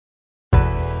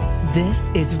This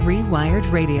is Rewired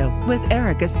Radio with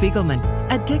Erica Spiegelman,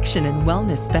 addiction and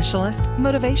wellness specialist,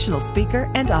 motivational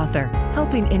speaker, and author,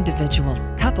 helping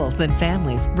individuals, couples, and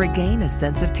families regain a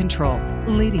sense of control,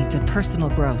 leading to personal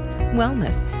growth,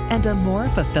 wellness, and a more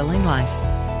fulfilling life.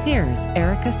 Here's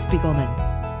Erica Spiegelman.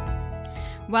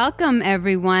 Welcome,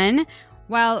 everyone.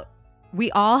 Well,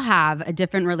 we all have a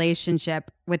different relationship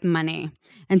with money,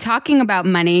 and talking about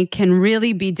money can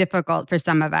really be difficult for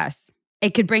some of us.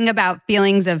 It could bring about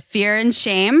feelings of fear and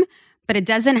shame, but it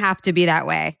doesn't have to be that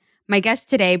way. My guest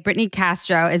today, Brittany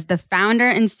Castro, is the founder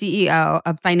and CEO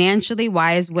of Financially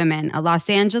Wise Women, a Los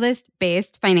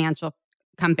Angeles-based financial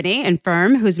company and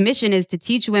firm whose mission is to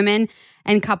teach women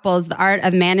and couples the art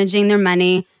of managing their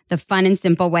money the fun and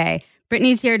simple way.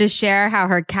 Brittany's here to share how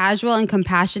her casual and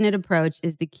compassionate approach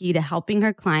is the key to helping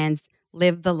her clients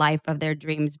live the life of their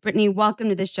dreams. Brittany, welcome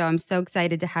to the show. I'm so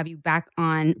excited to have you back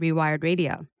on Rewired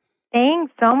Radio.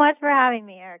 Thanks so much for having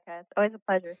me, Erica. It's always a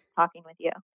pleasure talking with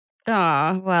you.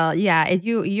 Oh, well, yeah,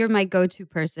 you're my go-to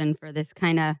person for this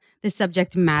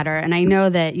subject matter. And I know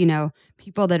that,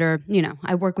 people that are,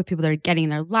 I work with people that are getting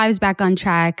their lives back on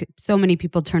track. So many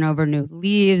people turn over new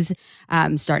leaves,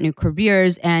 start new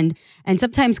careers, and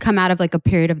sometimes come out of like a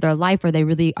period of their life where they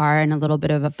really are in a little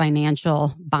bit of a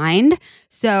financial bind.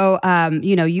 So,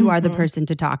 you are the person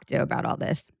to talk to about all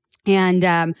this. And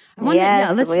we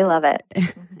love it.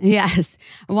 Yes.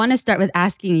 I want to start with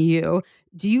asking you,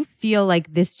 do you feel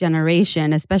like this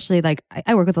generation, especially like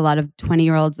I work with a lot of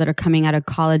 20-year-olds that are coming out of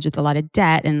college with a lot of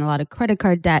debt and a lot of credit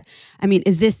card debt. I mean,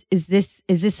 is this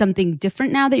something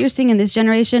different now that you're seeing in this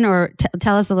generation, or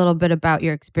tell us a little bit about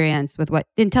your experience with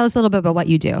tell us a little bit about what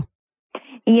you do.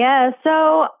 Yeah.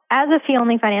 So as a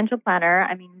fee-only financial planner,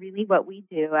 I mean, really what we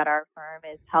do at our firm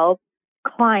is help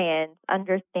clients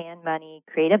understand money,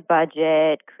 create a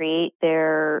budget, create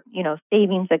their,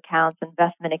 savings accounts,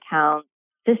 investment accounts,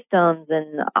 systems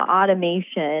and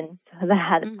automation so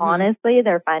that honestly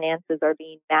their finances are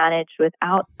being managed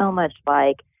without so much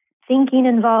like thinking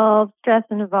involved, stress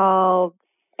involved.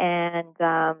 And,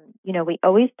 we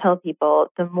always tell people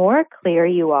the more clear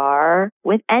you are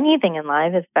with anything in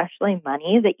life, especially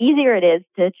money, the easier it is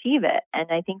to achieve it. And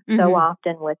I think so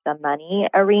often with the money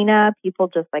arena, people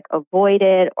just like avoid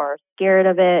it or are scared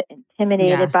of it,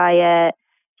 intimidated by it,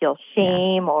 feel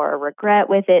shame or regret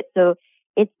with it. So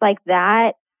it's like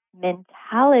that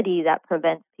mentality that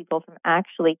prevents people from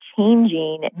actually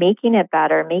changing, making it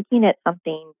better, making it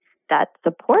something that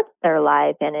supports their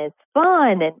life and is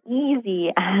fun and easy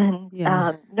and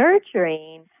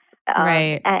nurturing.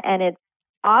 Right. And it's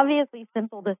obviously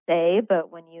simple to say, but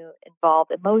when you involve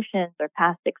emotions or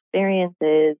past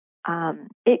experiences,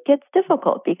 it gets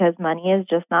difficult because money is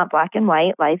just not black and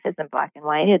white. Life isn't black and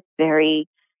white. It's very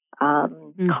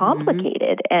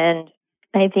complicated. And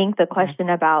I think the question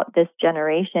about this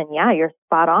generation, you're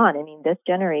spot on. I mean, this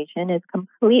generation is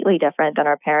completely different than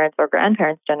our parents' or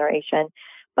grandparents' generation.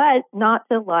 But not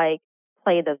to like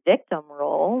play the victim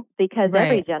role because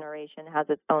every generation has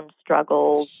its own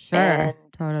struggles and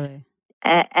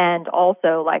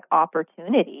also like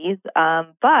opportunities.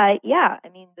 But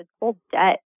the whole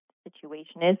debt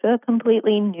situation is a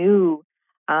completely new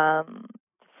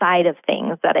side of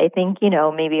things that I think,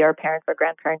 maybe our parents or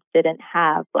grandparents didn't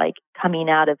have, like coming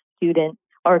out of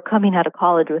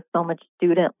college with so much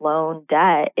student loan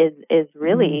debt is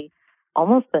really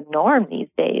almost the norm these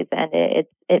days. And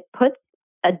it puts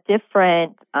a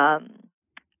different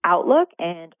outlook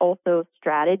and also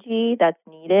strategy that's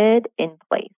needed in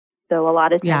place. So a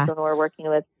lot of times when we're working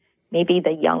with maybe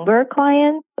the younger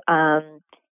clients,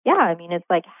 it's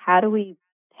like, how do we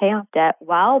pay off debt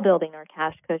while building our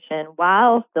cash cushion,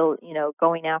 while still,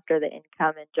 going after the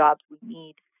income and jobs we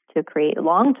need to create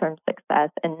long-term success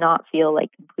and not feel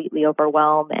like completely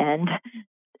overwhelmed and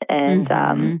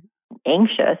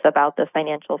anxious about the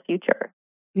financial future.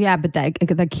 Yeah, but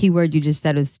the key word you just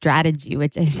said was strategy,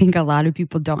 which I think a lot of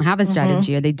people don't have a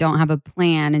strategy or they don't have a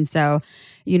plan. And so,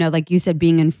 like you said,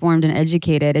 being informed and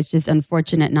educated, it's just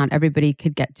unfortunate not everybody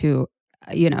could get to,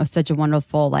 such a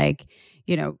wonderful,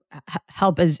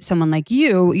 help as someone like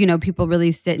you. People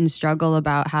really sit and struggle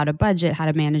about how to budget, how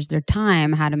to manage their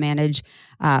time, how to manage,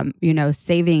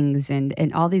 savings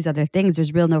and all these other things.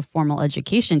 There's no formal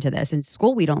education to this. In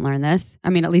school, we don't learn this. I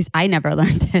mean, at least I never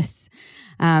learned this.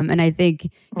 And I think,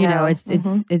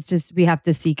 it's just, we have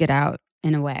to seek it out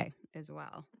in a way as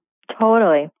well.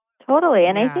 Totally.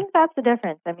 And I think that's the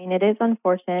difference. I mean, it is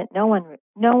unfortunate. No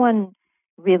one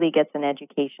really gets an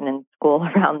education in school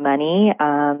around money.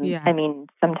 I mean,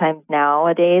 sometimes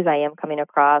nowadays I am coming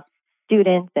across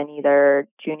students in either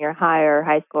junior high or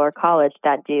high school or college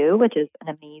that do, which is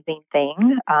an amazing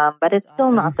thing. But it's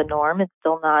still not the norm. It's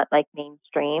still not like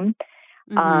mainstream.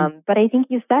 But I think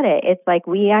you said it. It's like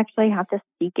we actually have to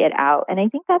seek it out. And I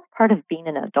think that's part of being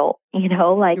an adult, we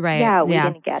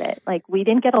didn't get it. Like we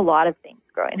didn't get a lot of things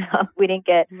growing up. We didn't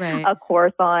get a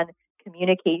course on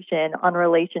communication, on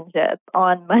relationships,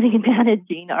 on money,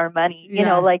 managing our money,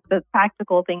 like the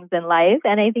practical things in life.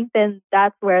 And I think then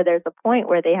that's where there's a point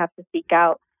where they have to seek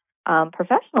out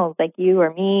professionals like you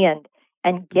or me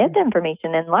and get the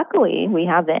information. And luckily we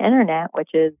have the internet,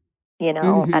 which is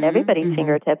at everybody's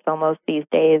fingertips almost these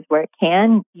days, where it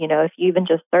can, if you even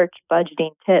just search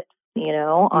budgeting tips,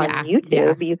 on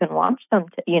YouTube, you can watch some,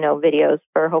 videos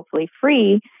for hopefully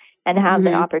free and have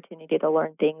the opportunity to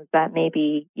learn things that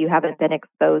maybe you haven't been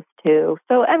exposed to.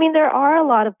 So, I mean, there are a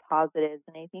lot of positives.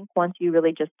 And I think once you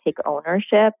really just take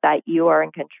ownership that you are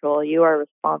in control, you are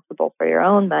responsible for your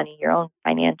own money, your own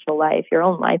financial life, your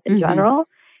own life in general,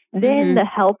 then the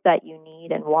help that you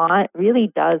need and want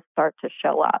really does start to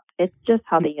show up. It's just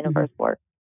how the universe works.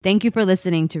 Thank you for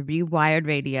listening to Rewired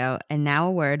Radio. And now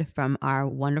a word from our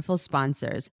wonderful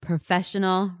sponsors,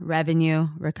 Professional Revenue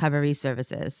Recovery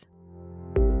Services.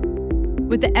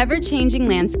 With the ever-changing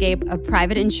landscape of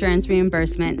private insurance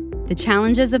reimbursement, the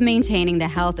challenges of maintaining the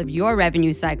health of your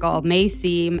revenue cycle may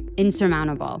seem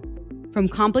insurmountable. From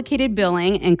complicated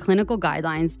billing and clinical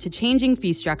guidelines to changing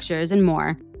fee structures and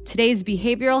more, today's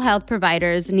behavioral health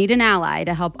providers need an ally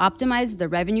to help optimize the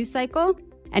revenue cycle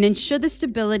and ensure the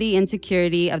stability and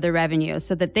security of the revenue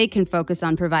so that they can focus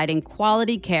on providing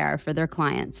quality care for their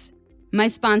clients. My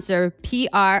sponsor,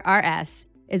 PRRS,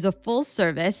 is a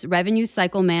full-service revenue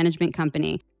cycle management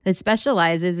company that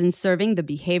specializes in serving the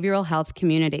behavioral health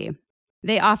community.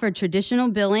 They offer traditional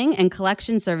billing and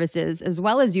collection services, as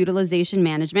well as utilization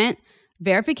management,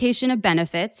 verification of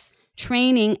benefits,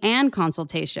 training, and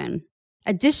consultation.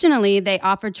 Additionally, they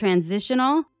offer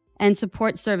transitional and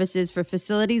support services for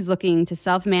facilities looking to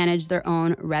self-manage their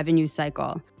own revenue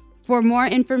cycle. For more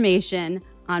information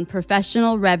on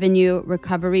Professional Revenue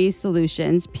Recovery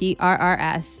Solutions,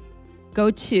 PRRS, go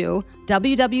to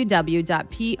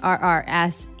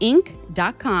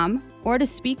www.prrsinc.com, or to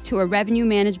speak to a revenue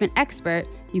management expert,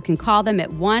 you can call them at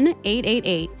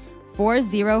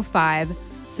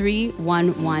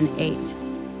 1-888-405-3118.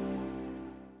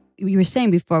 You were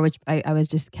saying before, which I was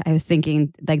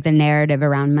thinking, like the narrative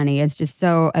around money is just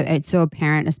it's so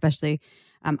apparent, especially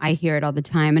I hear it all the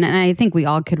time. And I think we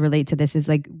all could relate to this, is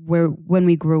like when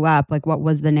we grew up, like what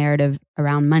was the narrative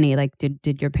around money? Like,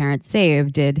 did your parents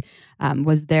save?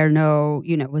 Was there no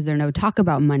talk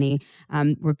about money?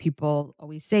 Were people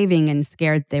always saving and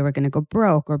scared they were going to go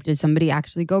broke, or did somebody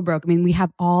actually go broke? I mean, we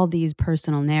have all these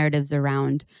personal narratives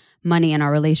around money, and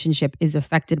our relationship is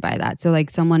affected by that. So like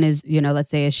someone is,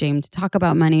 let's say ashamed to talk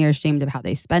about money or ashamed of how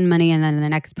they spend money. And then the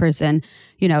next person,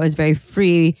 is very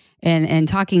free in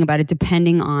talking about it,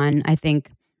 depending on, I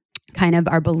think, kind of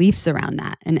our beliefs around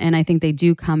that. And I think they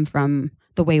do come from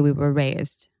the way we were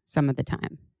raised some of the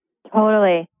time.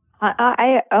 Totally.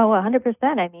 I 100%.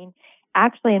 I mean,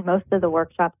 actually, in most of the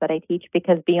workshops that I teach,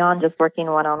 because beyond just working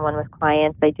one-on-one with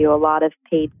clients, I do a lot of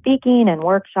paid speaking and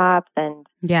workshops and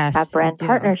have brand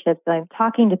partnerships. So I'm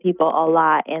talking to people a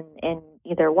lot in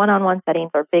either one-on-one settings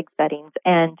or big settings.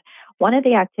 And one of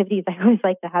the activities I always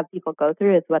like to have people go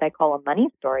through is what I call a money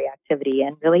story activity,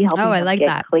 and really helping them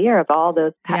get clear of all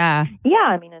those I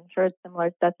mean, I'm sure it's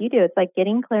similar stuff you do. It's like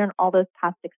getting clear on all those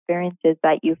past experiences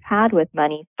that you've had with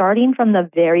money, starting from the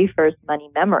very first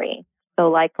money memory. So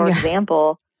like, for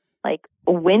example, like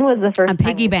when was the first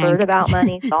time you heard about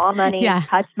money, saw money,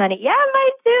 touched money? Yeah,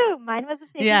 mine too. Mine was a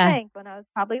piggy bank when I was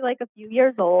probably like a few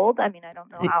years old. I mean, I don't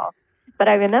know how, but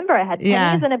I remember I had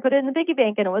pennies and I put it in the piggy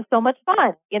bank and it was so much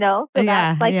fun, So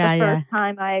that's like the first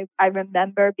time I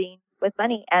remember being with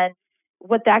money. And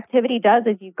what the activity does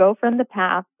is you go from the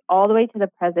past all the way to the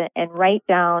present and write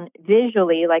down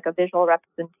visually, like a visual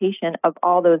representation of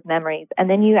all those memories. And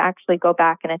then you actually go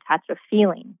back and attach a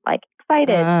feeling, like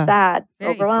excited, sad,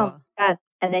 overwhelmed, stressed.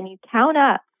 And then you count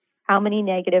up how many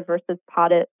negative versus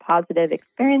positive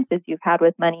experiences you've had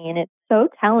with money. And it's so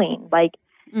telling, like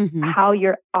how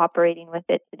you're operating with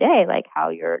it today, like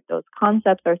how those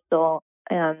concepts are still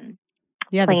playing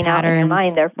out in your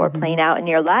mind, therefore playing out in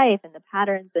your life, and the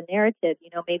patterns, the narrative.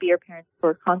 Maybe your parents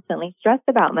were constantly stressed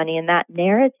about money, and that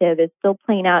narrative is still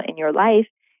playing out in your life,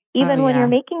 even when you're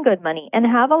making good money and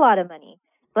have a lot of money.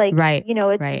 Like,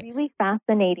 it's really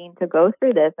fascinating to go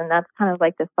through this. And that's kind of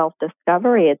like the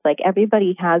self-discovery. It's like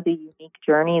everybody has a unique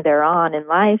journey they're on in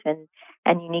life and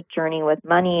unique journey with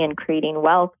money and creating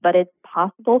wealth, but it's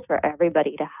possible for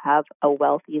everybody to have a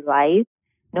wealthy life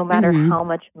no matter Mhm. how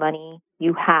much money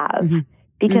you have. Mhm.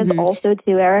 Because Mhm. also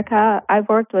too, Erica, I've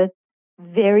worked with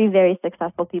very, very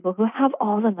successful people who have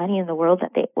all the money in the world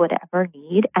that they would ever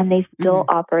need, and they still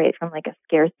Mhm. operate from like a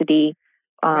scarcity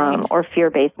Right. or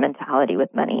fear-based mentality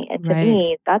with money. And to Right.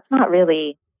 me, that's not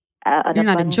really an You're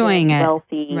not enjoying abundant, it.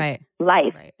 wealthy Right.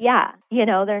 life. Right. Yeah, they're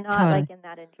not Totally. like in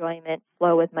that enjoyment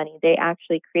flow with money. They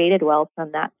actually created wealth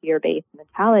from that fear-based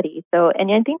mentality. So,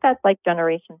 and I think that's like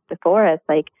generations before us,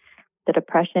 like the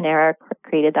Depression era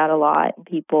created that a lot in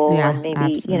people. Yeah, And maybe,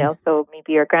 absolutely. so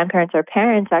maybe your grandparents or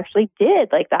parents actually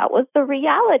did, like that was the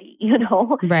reality,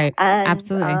 Right. and,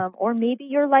 Absolutely. or maybe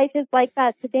your life is like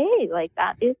that today. Like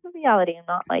that is the reality. I'm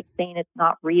not like saying it's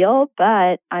not real,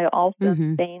 but I also am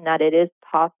Mhm. saying that it is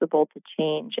possible to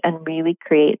change and really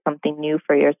create something new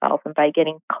for yourself. And by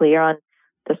getting clear on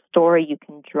the story, you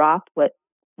can drop what's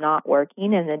not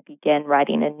working and then begin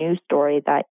writing a new story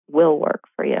that will work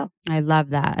for you. I love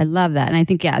that. I love that. And I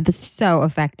think, yeah, that's so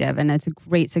effective. And it's a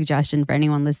great suggestion for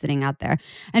anyone listening out there.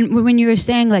 And when you were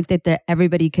saying like that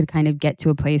everybody could kind of get to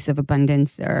a place of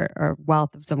abundance or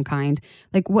wealth of some kind,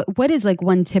 like what is like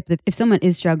one tip that if someone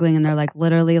is struggling and they're like,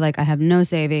 literally, like I have no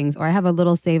savings or I have a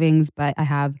little savings, but I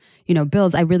have,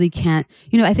 bills, I really can't,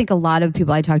 I think a lot of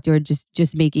people I talk to are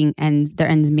just making their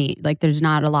ends meet. Like there's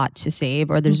not a lot to save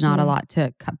or there's not a Mm-hmm. lot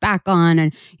to cut back on.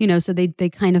 And, so they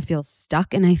kind of feel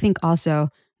stuck. And I think also,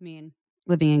 I mean,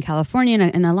 living in California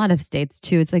and a lot of states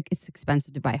too, it's like it's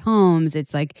expensive to buy homes.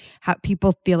 It's like how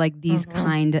people feel like these Mm-hmm.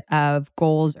 kind of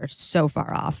goals are so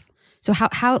far off. So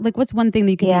how like what's one thing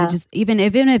that you could do to Yeah. just even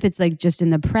if it's like just in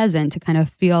the present to kind of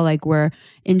feel like we're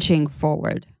inching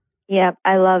forward? Yeah,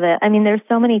 I love it. I mean, there's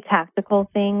so many tactical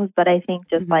things, but I think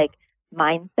just Mhm. like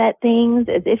mindset things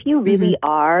is if you Mhm. really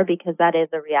are, because that is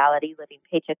a reality, living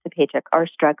paycheck to paycheck or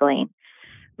struggling,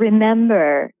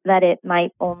 remember that it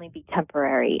might only be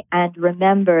temporary, and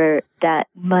remember that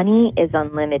money is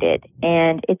unlimited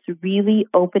and it's really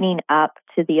opening up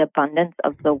to the abundance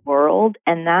of the world.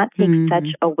 And that takes such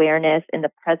Mhm. awareness in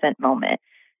the present moment.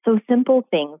 So simple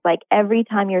things like every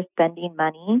time you're spending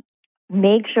money,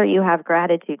 make sure you have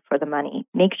gratitude for the money.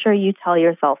 Make sure you tell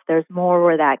yourself there's more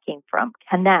where that came from.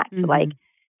 Connect. Like Mhm.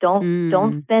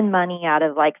 don't Mm. spend money out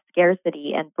of like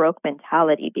scarcity and broke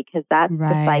mentality, because that's the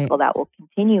Right. cycle that will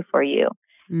continue for you.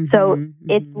 So Mhm.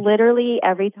 it's Mhm. literally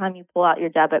every time you pull out your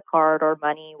debit card or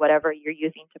money, whatever you're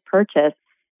using to purchase,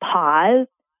 pause,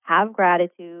 have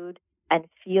gratitude, and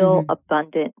feel Mhm.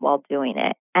 abundant while doing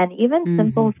it. And even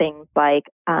simple Mhm. things like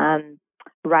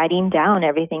writing down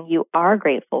everything you are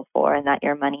grateful for and that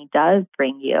your money does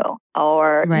bring you,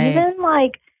 or Right. even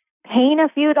like paying a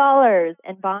few dollars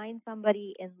and buying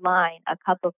somebody in line a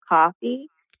cup of coffee.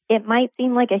 It might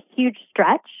seem like a huge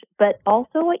stretch, but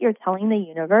also what you're telling the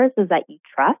universe is that you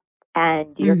trust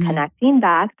and you're Mhm. connecting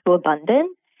back to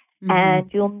abundance, Mhm.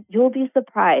 and you'll be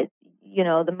surprised.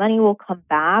 The money will come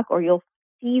back, or you'll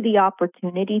see the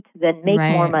opportunity to then make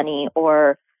more Right. money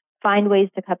or find ways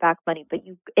to cut back money. But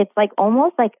it's like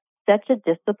almost like such a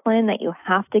discipline that you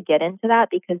have to get into that,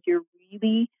 because you're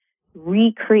really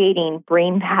recreating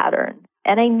brain patterns.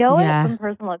 And I know it Yeah. from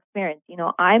personal experience.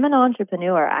 I'm an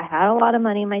entrepreneur. I had a lot of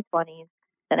money in my 20s.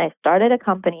 Then I started a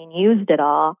company and used it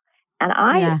all. And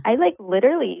I, Yeah. I like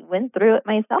literally went through it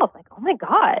myself. Like, oh my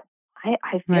God,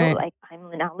 I feel Right. like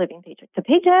I'm now living paycheck to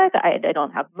paycheck. I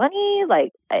don't have money.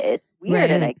 Like, it's weird.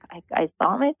 And Right. I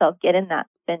saw myself get in that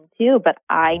spin too. But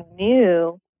I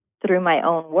knew through my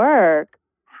own work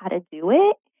how to do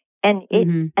it. And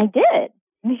Mhm. I did.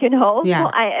 So Yeah.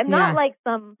 I am not Yeah. like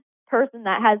some person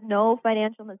that has no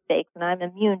financial mistakes and I'm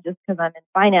immune just because I'm in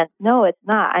finance. No, it's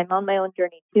not. I'm on my own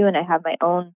journey too, and I have my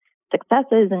own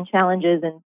successes and challenges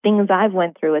and things I've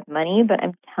went through with money. But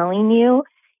I'm telling you,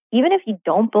 even if you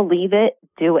don't believe it,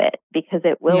 do it, because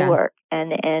it will Yeah. work.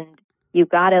 And you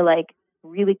gotta like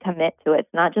really commit to it.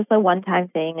 It's not just a one time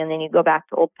thing and then you go back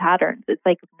to old patterns. It's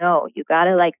like, no, you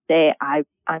gotta like say, I'm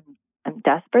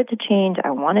desperate to change. I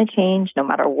want to change no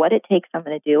matter what it takes. I'm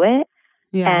going to do it.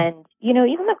 Yeah. And,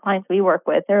 even the clients we work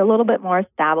with, they're a little bit more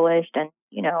established and,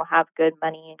 have good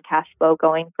money and cash flow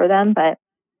going for them. But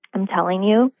I'm telling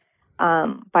you,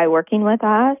 by working with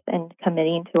us and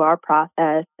committing to our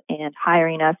process and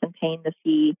hiring us and paying the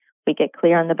fee, we get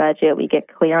clear on the budget. We get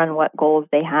clear on what goals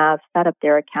they have, set up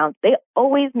their accounts. They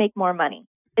always make more money.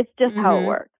 It's just how it Mhm.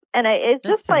 works. And it's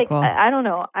That's just so like, cool. I don't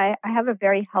know. I have a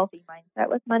very healthy mindset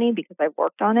with money because I've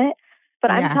worked on it.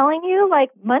 But I'm Yeah. telling you,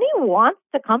 like, money wants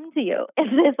to come to you.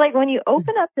 It's like when you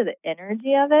open up to the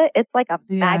energy of it, it's like a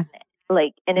Yeah. magnet.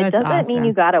 Like, and it That's doesn't mean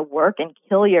you awesome. got to work and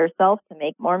kill yourself to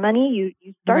make more money.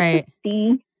 You start to Right.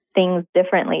 see things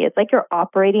differently. It's like you're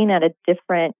operating at a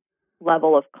different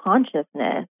level of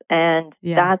consciousness. And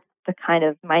Yeah. that's the kind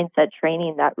of mindset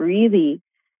training that really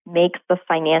makes the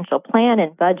financial plan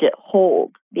and budget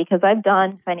hold. Because I've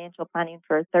done financial planning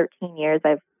for 13 years.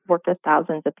 I've worked with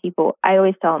thousands of people. I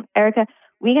always tell them, Erica,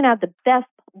 we can have the best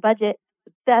budget,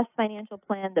 the best financial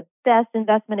plan, the best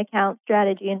investment account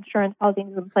strategy, insurance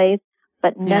policies in place,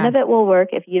 but none of it will work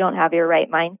if you don't have your right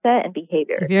mindset and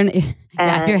behavior.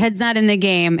 If your head's not in the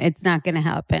game, it's not going to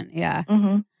happen. Yeah.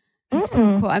 Mm-hmm. That's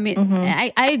so cool. I mean,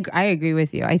 I agree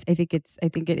with you. I think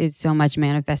it is so much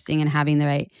manifesting and having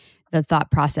the thought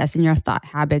process and your thought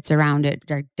habits around it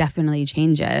are definitely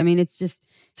change it. I mean, it's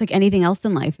like anything else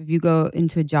in life. If you go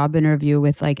into a job interview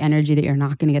with like energy that you're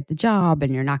not going to get the job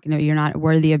and you're not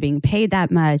worthy of being paid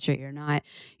that much, or you're not,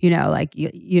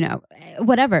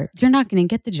 whatever, you're not going to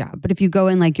get the job. But if you go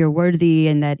in like you're worthy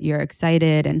and that you're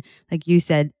excited and like you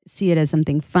said, see it as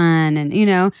something fun, and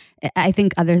I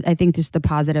think just the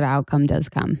positive outcome does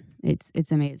come.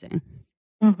 It's amazing.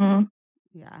 Mm-hmm.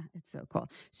 Yeah, it's so cool.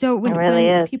 So when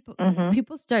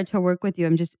people start to work with you,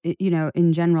 I'm just,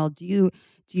 in general, do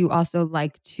you also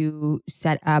like to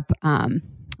set up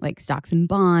like stocks and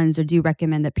bonds, or do you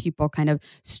recommend that people kind of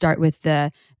start with the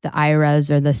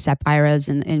IRAs or the SEP IRAs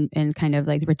and kind of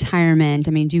like retirement?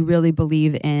 I mean, do you really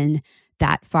believe in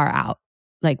that far out,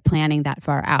 like planning that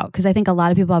far out? Because I think a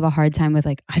lot of people have a hard time with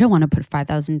like, I don't want to put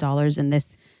 $5,000 in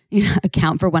this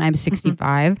account for when I'm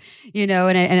 65, and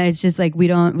it's just like we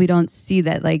don't see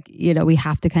that, like, we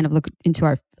have to kind of look into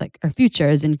our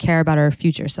futures and care about our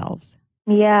future selves.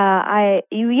 Yeah,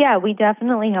 we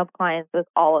definitely help clients with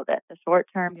all of it, the short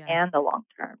term and the long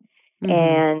term.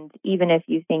 And even if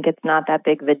you think it's not that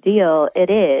big of a deal, it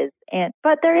is.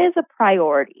 But there is a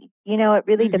priority. It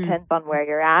really depends on where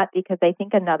you're at, because I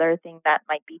think another thing that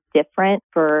might be different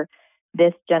for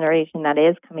this generation that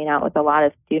is coming out with a lot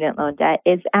of student loan debt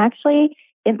is actually,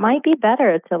 it might be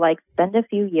better to like spend a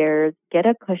few years, get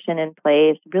a cushion in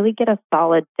place, really get a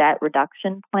solid debt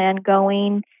reduction plan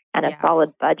going and a solid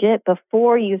budget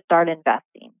before you start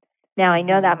investing. Now, I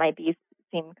know that might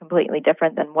seem completely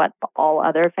different than what all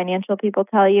other financial people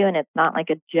tell you, and it's not like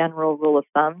a general rule of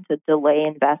thumb to delay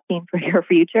investing for your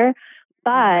future,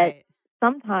 but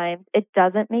sometimes it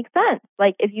doesn't make sense.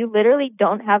 Like if you literally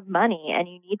don't have money and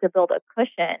you need to build a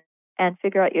cushion and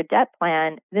figure out your debt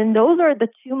plan, then those are the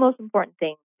two most important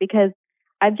things, because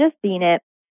I've just seen it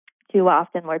too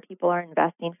often where people are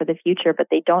investing for the future, but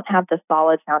they don't have the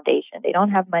solid foundation. They don't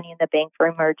have money in the bank for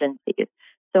emergencies.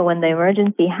 So when the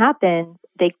emergency happens,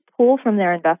 they pull from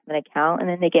their investment account and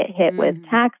then they get hit with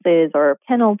taxes or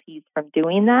penalties from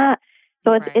doing that.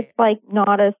 So it's like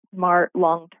not a smart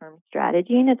long-term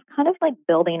strategy, and it's kind of like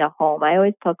building a home. I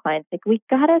always tell clients, like, we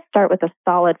got to start with a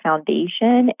solid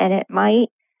foundation, and it might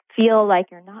feel like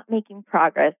you're not making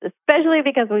progress, especially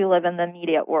because we live in the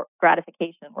immediate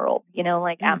gratification world,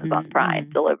 like Amazon Prime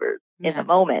delivers in the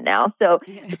moment now. So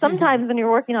sometimes when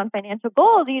you're working on financial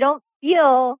goals, you don't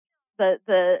feel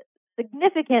the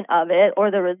significance of it or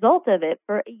the result of it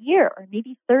for a year or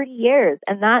maybe 30 years,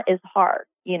 and that is hard,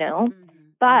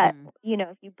 But,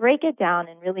 if you break it down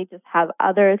and really just have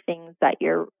other things that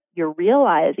you're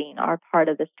realizing are part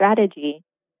of the strategy,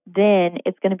 then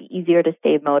it's going to be easier to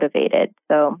stay motivated.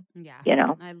 So,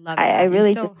 I love that. I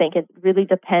really just think it really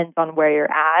depends on where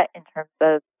you're at in terms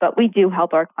of, but we do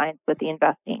help our clients with the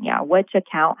investing. Yeah. Which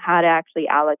account, how to actually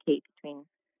allocate between,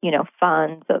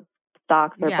 funds of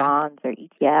stocks or bonds or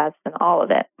ETFs and all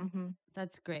of it.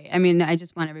 That's great. I mean, I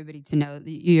just want everybody to know that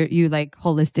you like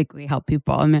holistically help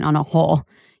people. I mean, on a whole,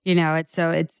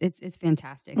 it's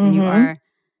fantastic. And you are,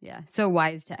 so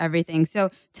wise to everything. So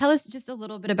tell us just a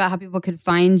little bit about how people could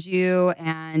find you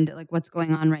and like what's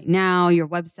going on right now, your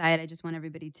website. I just want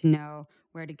everybody to know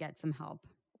where to get some help.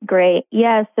 Great.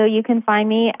 Yeah. So you can find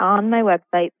me on my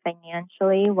website,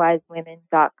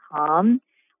 financiallywisewomen.com.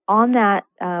 On that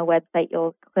website,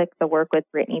 you'll click the Work with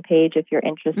Brittany page if you're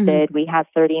interested. We have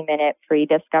 30-minute free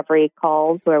discovery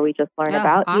calls where we just learn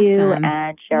about you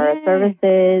and share our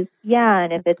services. Yeah,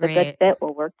 and if it's a good fit,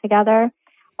 we'll work together.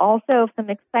 Also, some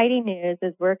exciting news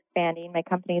is we're expanding. My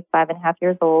company is 5.5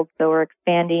 years old, so we're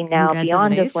expanding now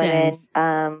beyond just women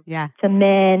to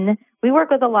men. We work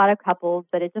with a lot of couples,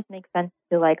 but it just makes sense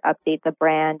to like update the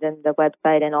brand and the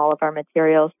website and all of our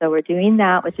materials. So we're doing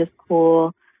that, which is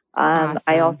cool. Awesome.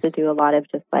 I also do a lot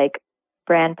of just like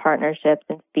brand partnerships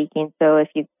and speaking. So if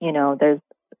there's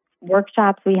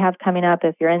workshops we have coming up.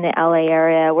 If you're in the LA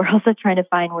area, we're also trying to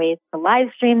find ways to live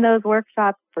stream those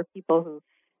workshops for people who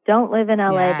don't live in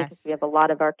LA because we have a lot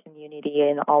of our community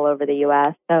in all over the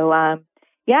US. So,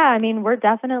 yeah, I mean, we're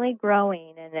definitely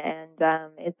growing, and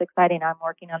it's exciting. I'm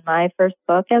working on my first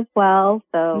book as well.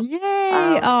 So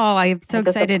yay! I'm so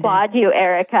excited. Applaud you,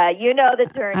 Erica. You know the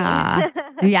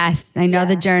journey. Yes, I know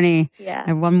the journey. Yeah. I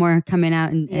have one more coming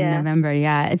out in November.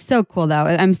 Yeah, it's so cool though.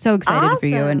 I'm so excited for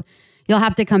you, and you'll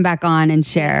have to come back on and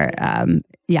share.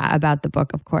 About the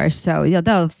book, of course. So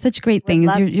such great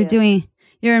things you're doing.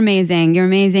 You're amazing. You're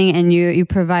amazing, and you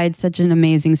provide such an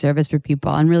amazing service for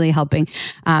people and really helping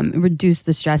reduce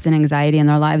the stress and anxiety in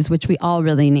their lives, which we all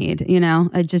really need.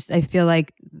 I feel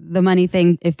like the money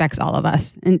thing affects all of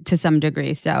us to some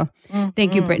degree. So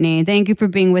thank you, Brittany. Thank you for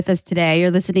being with us today.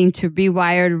 You're listening to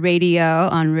Rewired Radio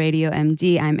on Radio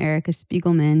MD. I'm Erica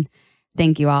Spiegelman.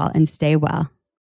 Thank you all, and stay well.